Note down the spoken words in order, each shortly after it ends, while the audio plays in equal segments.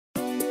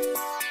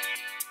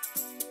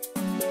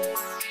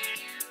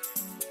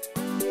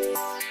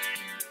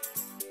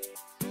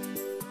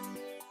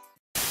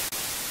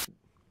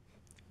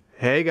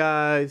Hey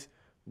guys,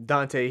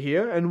 Dante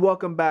here, and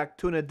welcome back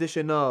to an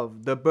edition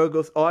of the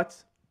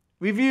DABurgosART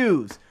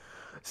reviews.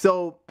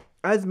 So,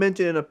 as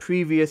mentioned in a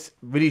previous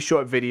really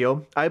short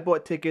video, I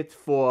bought tickets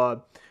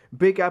for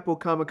Big Apple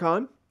Comic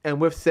Con,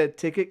 and with said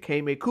ticket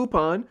came a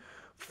coupon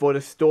for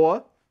the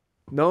store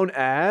known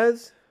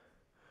as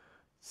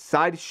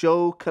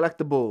Sideshow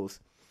Collectibles.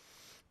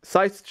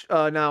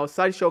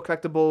 Sideshow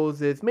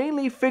Collectibles is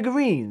mainly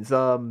figurines.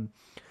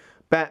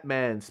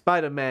 Batman,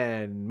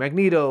 Spider-Man,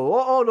 Magneto,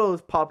 all those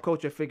pop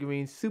culture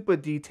figurines, super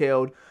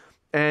detailed,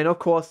 and of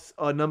course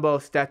a number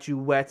of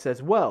statuettes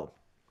as well.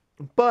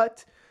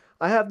 But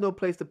I have no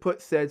place to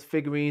put said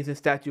figurines and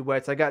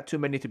statuettes. I got too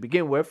many to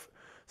begin with,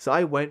 so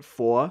I went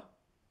for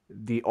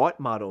the art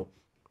model.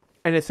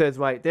 And it says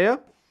right there,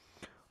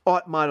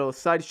 art model,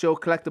 Sideshow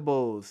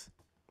Collectibles,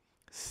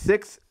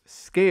 6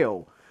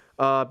 scale.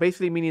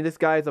 Basically meaning this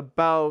guy is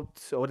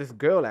about, or this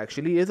girl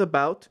actually, is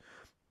about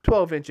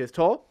 12 inches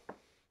tall.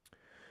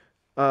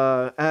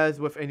 As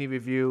with any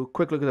review,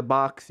 quick look at the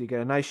box. You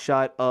get a nice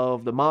shot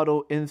of the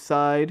model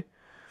inside.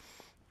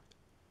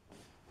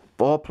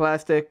 All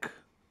plastic.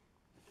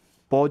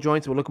 Ball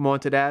joints, we'll look more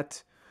into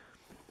that.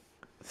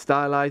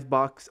 Stylized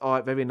box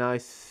art, very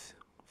nice.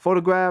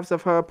 Photographs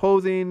of her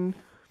posing.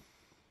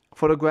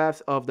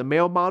 Photographs of the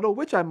male model,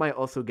 which I might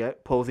also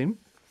get, posing.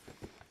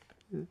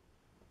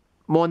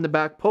 More in the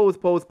back, pose,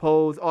 pose,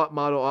 pose, art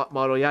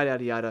model, yada,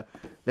 yada, yada.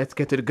 Let's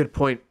get to the good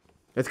point.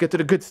 Let's get to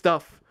the good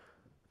stuff.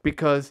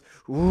 Because,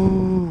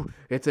 ooh,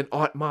 it's an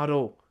art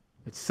model.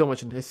 It's so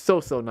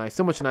nice.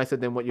 So much nicer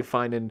than what you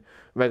find in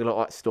regular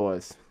art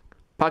stores.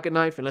 Pocket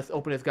knife, and let's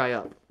open this guy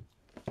up.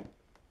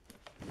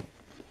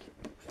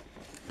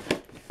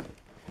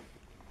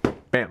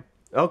 Bam.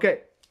 Okay.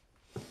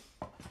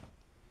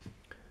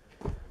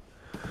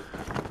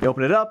 You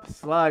open it up,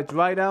 slides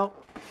right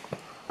out.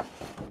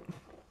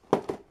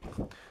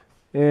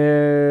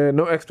 And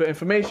no extra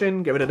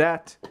information, get rid of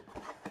that.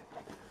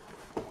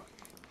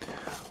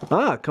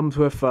 It comes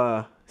with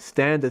a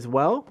stand as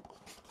well.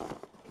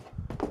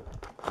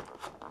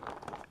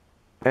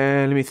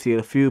 And let me see,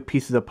 a few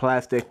pieces of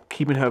plastic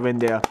keeping her in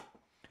there.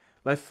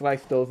 Let's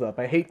slice those up.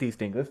 I hate these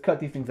things. Let's cut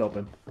these things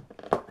open.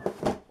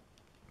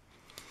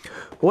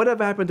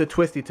 Whatever happened to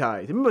twisty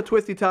ties? Remember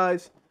twisty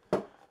ties?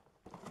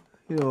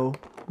 You know,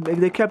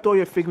 they kept all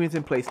your figurines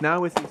in place.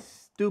 Now it's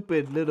these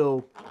stupid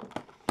little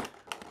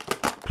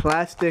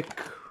plastic.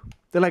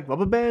 They're like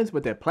rubber bands,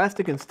 but they're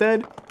plastic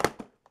instead.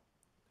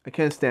 I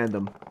can't stand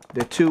them.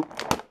 They're too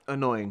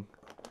annoying.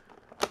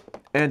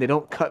 And they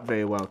don't cut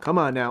very well. Come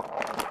on now.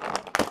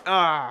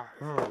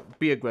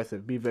 Be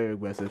aggressive. Be very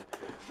aggressive.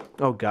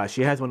 Oh gosh,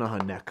 she has one on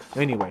her neck.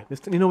 Anyway, let's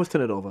turn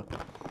it over.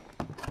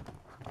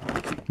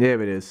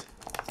 There it is.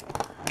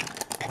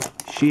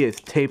 She is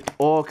taped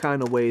all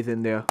kind of ways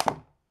in there.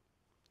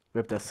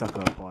 Rip that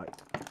sucker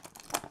apart.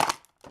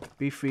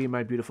 Be free,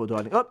 my beautiful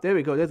darling. Oh, there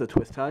we go. There's a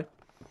twist tie.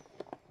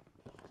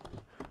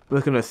 We're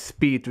just gonna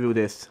speed through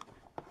this.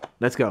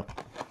 Let's go.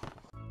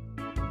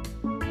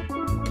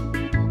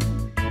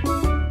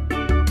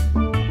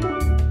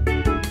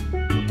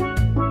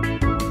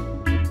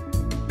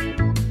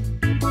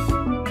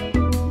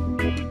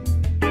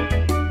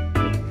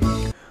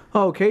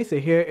 Okay, so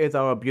here is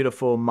our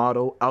beautiful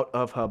model out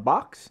of her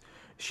box.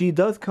 She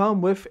does come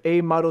with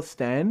a model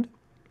stand.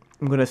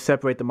 I'm going to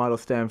separate the model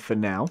stand for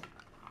now.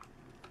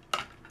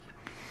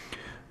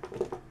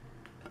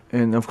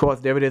 And of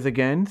course, there it is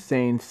again,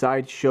 saying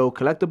Sideshow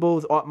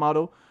Collectibles art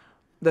model.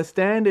 The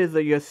stand is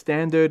your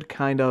standard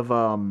kind of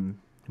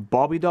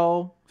Barbie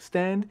doll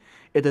stand.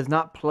 It does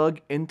not plug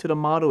into the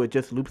model. It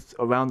just loops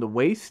around the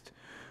waist,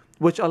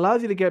 which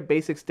allows you to get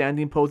basic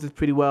standing poses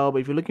pretty well.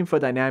 But if you're looking for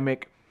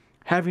dynamic,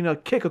 having a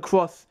kick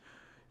across,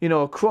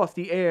 across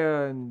the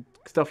air and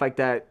stuff like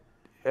that,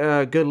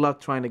 good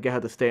luck trying to get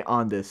her to stay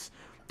on this.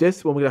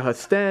 This, when we let her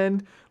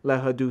stand,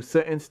 let her do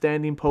certain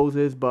standing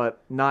poses,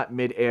 but not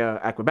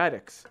mid-air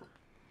acrobatics.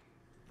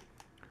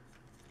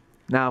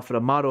 Now for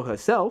the model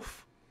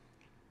herself,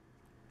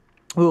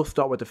 we'll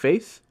start with the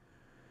face.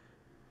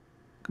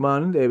 Come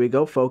on, there we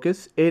go,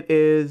 focus. It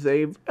is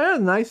a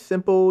nice,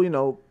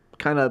 simple,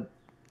 kind of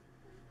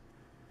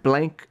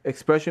blank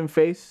expression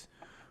face.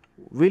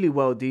 Really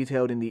well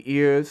detailed in the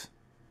ears.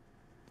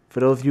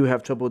 For those of you who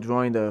have trouble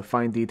drawing the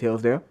fine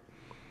details there.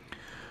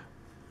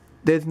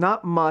 There's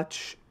not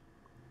much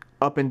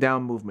up and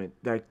down movement.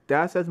 Like,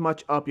 that's as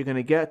much up you're going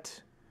to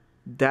get.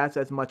 That's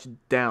as much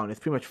down. It's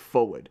pretty much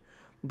forward.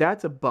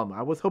 That's a bummer.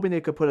 I was hoping they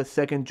could put a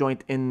second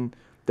joint in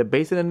the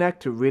base of the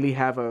neck to really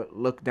have a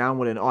look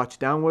downward and arch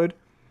downward.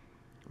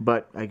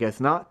 But I guess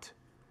not.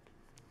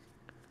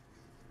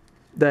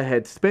 The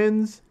head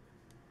spins.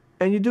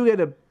 And you do get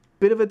a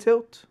bit of a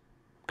tilt.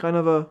 Kind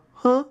of a,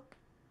 huh?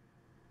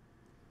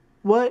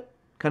 What?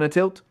 Kind of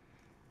tilt.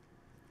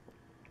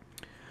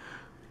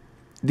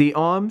 The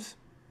arms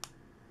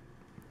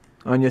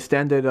on your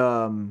standard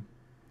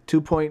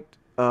 2-point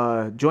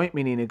joint,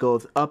 meaning it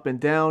goes up and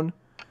down,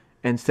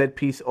 and said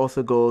piece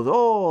also goes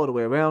all the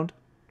way around.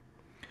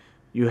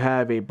 You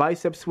have a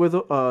bicep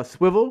swivel.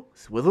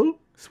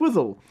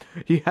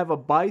 You have a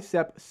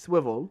bicep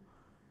swivel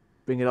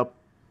Bring it up,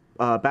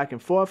 back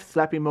and forth,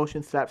 slapping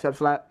motion, slap, slap,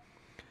 slap.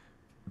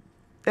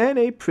 And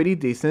a pretty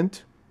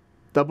decent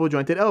double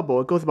jointed elbow.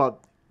 It goes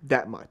about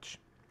that much.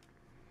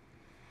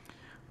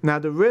 Now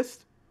the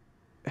wrist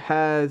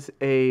has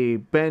a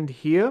bend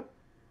here.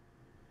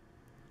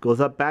 Goes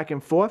up back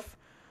and forth.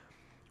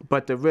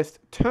 But the wrist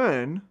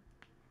turn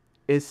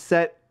is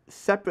set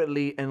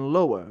separately and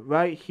lower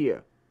right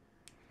here.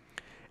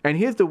 And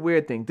here's the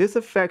weird thing. This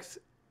affects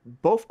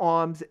both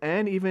arms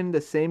and even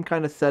the same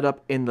kind of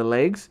setup in the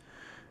legs.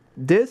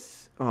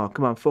 This, oh,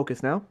 come on,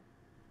 focus now.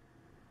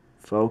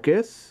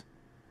 Focus.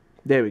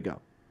 There we go.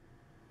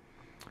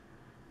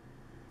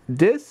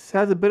 This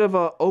has a bit of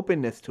an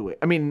openness to it.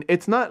 I mean,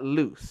 it's not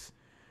loose.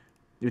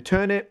 You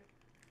turn it,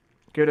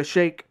 give it a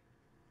shake,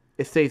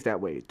 it stays that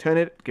way. Turn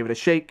it, give it a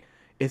shake,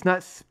 it's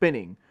not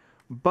spinning.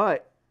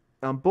 But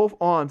on both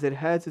arms, it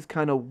has this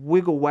kind of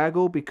wiggle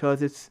waggle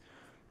because it's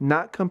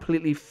not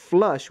completely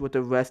flush with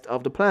the rest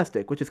of the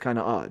plastic, which is kind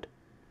of odd.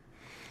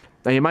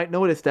 Now you might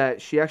notice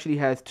that she actually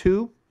has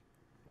two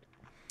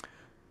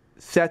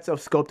sets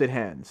of sculpted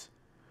hands.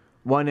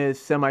 One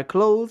is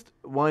semi-closed,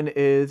 one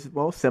is,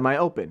 well,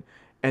 semi-open.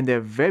 And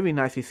they're very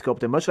nicely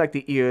sculpted, much like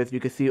the ears.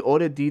 You can see all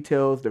the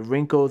details, the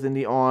wrinkles in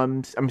the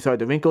arms. I'm sorry,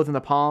 the wrinkles in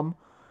the palm.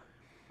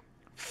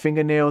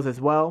 Fingernails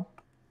as well.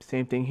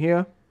 Same thing here.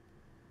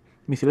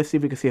 Let me see, let's see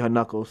if we can see her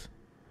knuckles.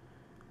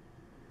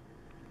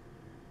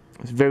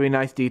 It's very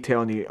nice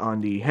detail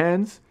on the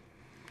hands.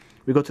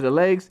 We go to the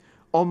legs.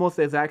 Almost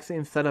the exact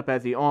same setup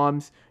as the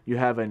arms. You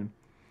have an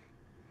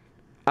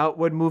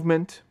outward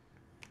movement,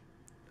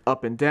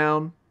 up and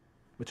down,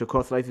 which of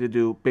course allows you to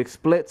do big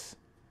splits.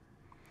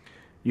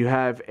 You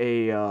have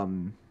a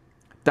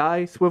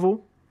thigh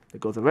swivel that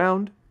goes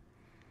around.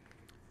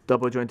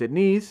 Double jointed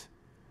knees,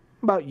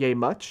 about yay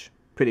much,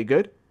 pretty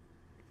good.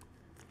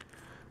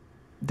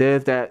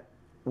 There's that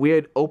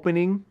weird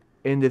opening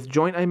in this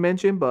joint I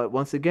mentioned, but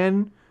once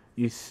again,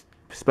 you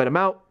spread them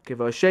out, give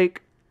her a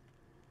shake.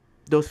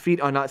 Those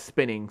feet are not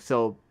spinning,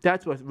 so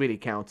that's what really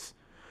counts.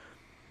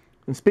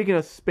 And speaking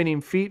of spinning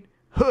feet,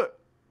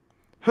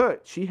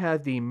 she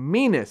has the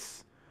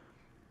meanest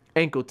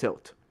ankle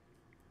tilt.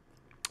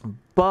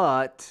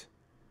 But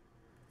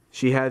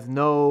she has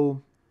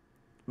no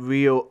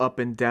real up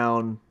and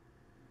down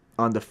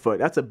on the foot.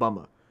 That's a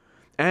bummer.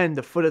 And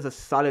the foot is a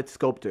solid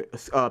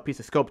piece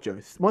of sculpture.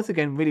 It's once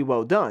again really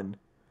well done.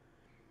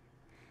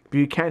 But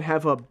you can't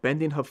have her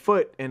bending her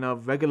foot in a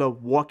regular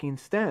walking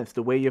stance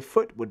the way your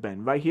foot would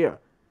bend right here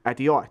at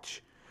the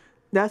arch.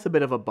 That's a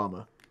bit of a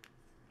bummer.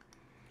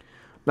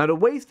 Now the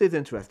waist is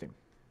interesting.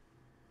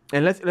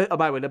 And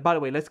by the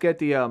way, let's get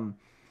the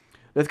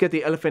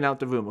elephant out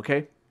the room,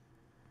 okay?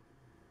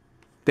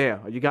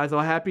 There. Are you guys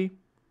all happy?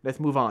 Let's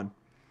move on.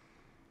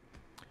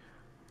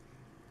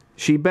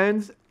 She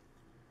bends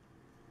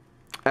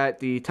at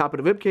the top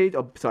of the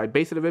ribcage,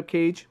 base of the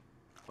ribcage,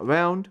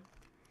 around.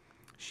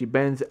 She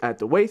bends at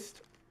the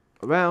waist,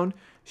 around.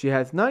 She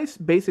has nice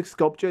basic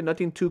sculpture,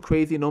 nothing too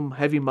crazy, no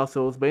heavy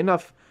muscles, but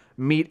enough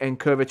meat and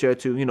curvature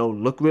to, you know,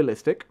 look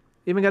realistic.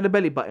 Even got a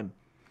belly button.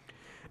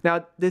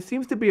 Now, there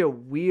seems to be a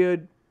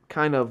weird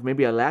kind of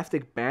maybe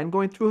elastic band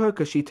going through her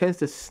because she tends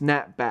to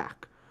snap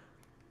back.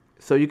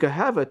 So you could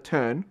have a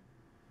turn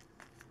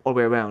all the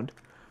way around,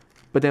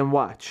 but then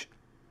watch.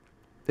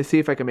 Let's see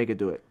if I can make it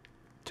do it.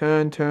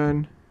 Turn,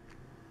 turn.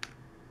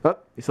 Oh,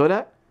 you saw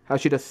that? How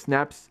she just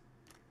snaps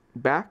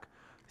back?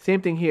 Same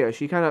thing here.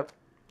 She kind of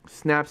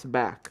snaps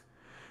back.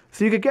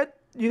 So you could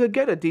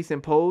get a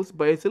decent pose,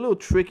 but it's a little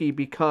tricky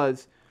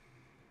because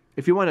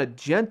if you want a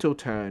gentle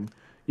turn,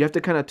 you have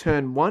to kind of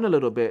turn one a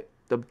little bit,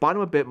 the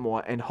bottom a bit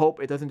more, and hope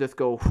it doesn't just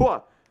go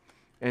whoa,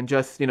 and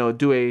just, you know,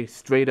 do a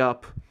straight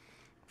up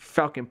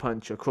falcon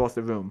punch across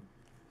the room.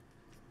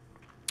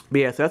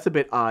 But yeah, so that's a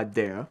bit odd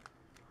there.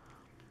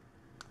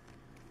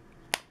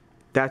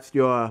 That's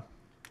your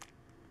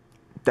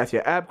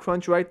ab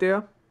crunch right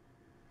there.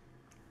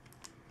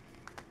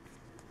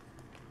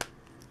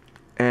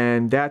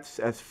 And that's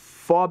as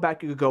far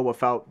back you could go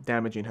without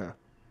damaging her.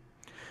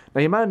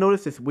 Now you might have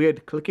noticed this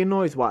weird clicking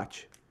noise.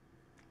 Watch.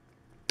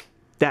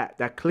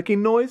 That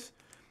clicking noise.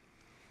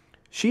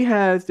 She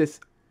has this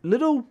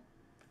little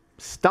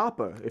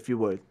stopper, if you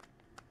would,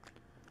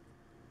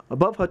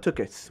 above her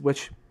tuchus,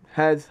 which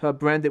has her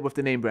branded with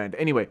the name brand.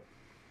 Anyway,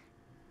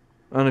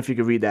 I don't know if you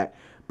can read that.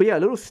 But yeah, a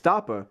little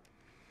stopper,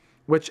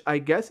 which I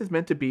guess is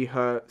meant to be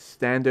her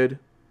standard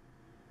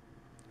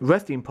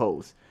resting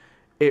pose.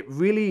 It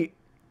really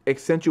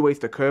accentuates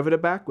the curve of the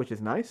back, which is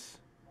nice.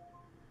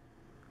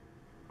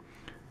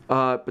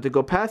 But to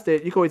go past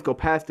it, you can always go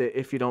past it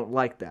if you don't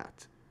like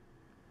that.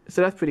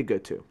 So that's pretty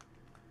good too.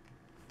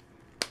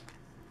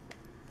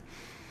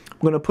 I'm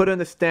going to put her in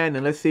the stand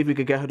and let's see if we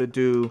could get her to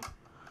do,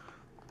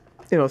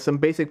 you know, some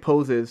basic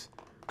poses.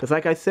 Because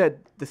like I said,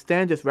 the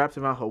stand just wraps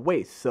around her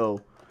waist.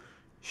 So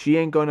she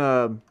ain't going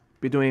to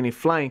be doing any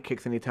flying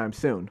kicks anytime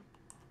soon.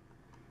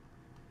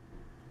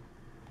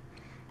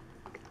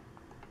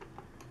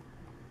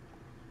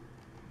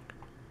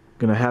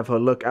 Gonna have her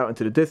look out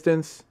into the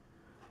distance.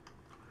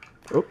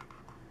 Oh.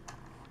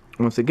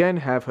 Once again,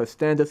 have her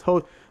stand just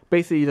hold.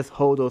 Basically, you just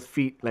hold those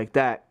feet like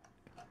that.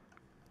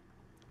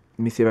 Let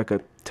me see if I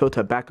could tilt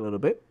her back a little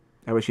bit.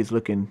 That way she's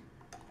looking.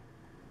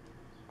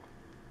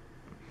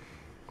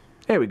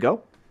 There we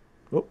go.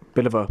 Oh,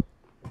 bit of a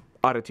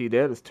oddity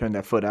there. Let's turn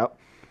that foot out.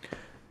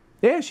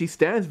 Yeah, she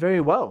stands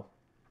very well.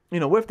 You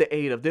know, with the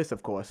aid of this,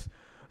 of course.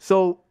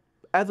 So,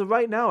 as of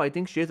right now, I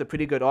think she is a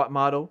pretty good art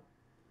model.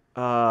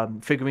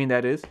 Figurine,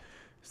 that is.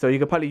 So, you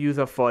could probably use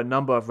her for a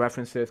number of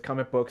references,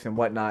 comic books, and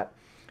whatnot.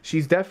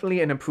 She's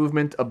definitely an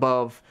improvement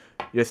above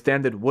your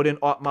standard wooden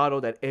art model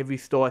that every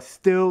store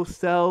still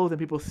sells and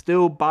people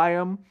still buy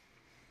them.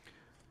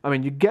 I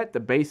mean, you get the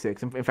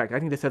basics. In fact, I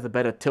think this has a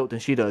better tilt than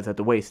she does at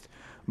the waist.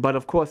 But,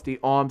 of course, the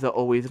arms are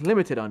always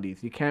limited on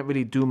these. You can't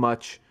really do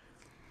much.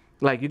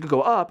 Like, you could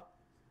go up.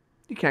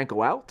 You can't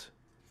go out.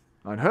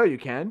 On her, you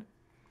can.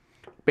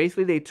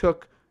 Basically, they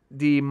took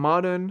the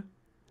modern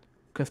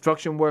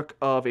construction work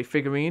of a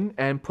figurine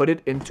and put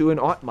it into an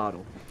art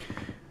model.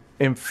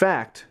 In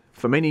fact,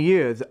 for many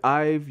years,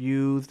 I've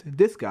used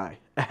this guy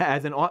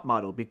as an art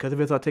model because of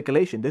his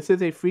articulation. This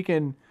is a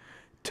freaking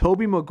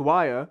Tobey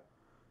Maguire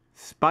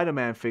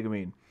Spider-Man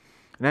figurine.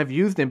 And I've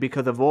used him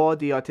because of all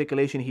the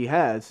articulation he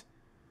has,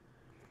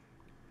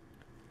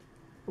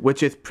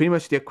 which is pretty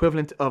much the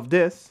equivalent of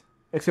this,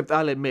 except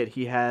I'll admit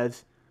he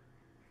has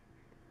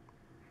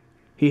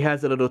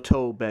a little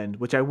toe bend,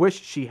 which I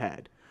wish she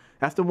had.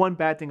 That's the one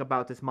bad thing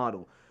about this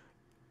model.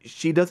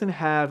 She doesn't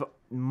have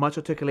much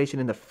articulation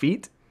in the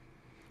feet.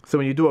 So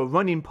when you do a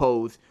running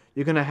pose,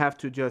 you're going to have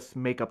to just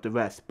make up the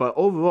rest. But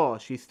overall,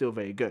 she's still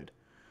very good.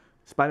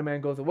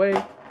 Spider-Man goes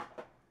away.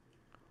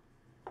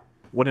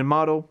 Wooden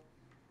model.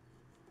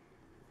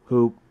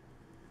 Who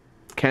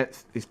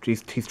can't...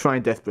 He's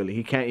trying desperately.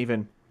 He can't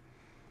even...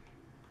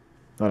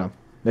 Hold on.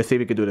 Let's see if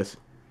we can do this.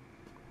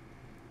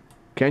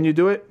 Can you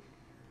do it?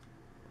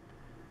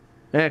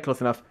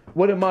 Close enough.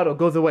 Wooden model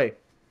goes away.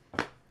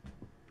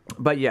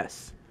 But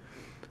yes.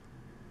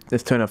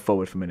 Let's turn her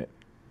forward for a minute.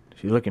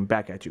 She's looking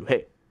back at you.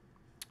 Hey.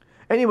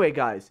 Anyway,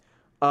 guys,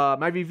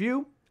 my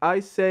review, I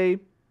say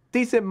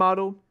decent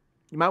model.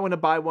 You might want to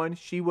buy one.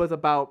 She was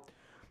about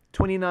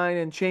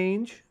 $29 and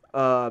change.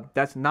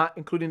 That's not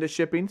including the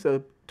shipping.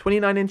 So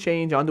 $29 and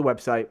change on the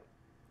website.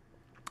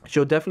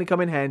 She'll definitely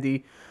come in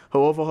handy. Her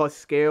overall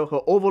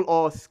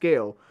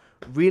scale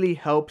really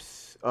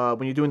helps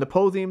when you're doing the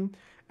posing.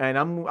 And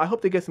I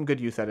hope to get some good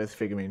use out of this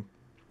figurine.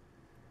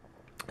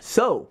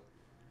 So,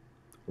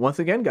 once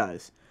again,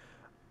 guys,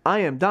 I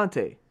am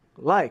Dante.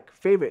 Like,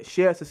 favorite,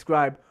 share,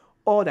 subscribe,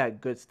 all that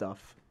good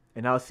stuff.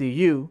 And I'll see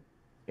you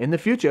in the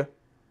future.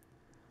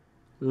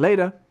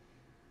 Later.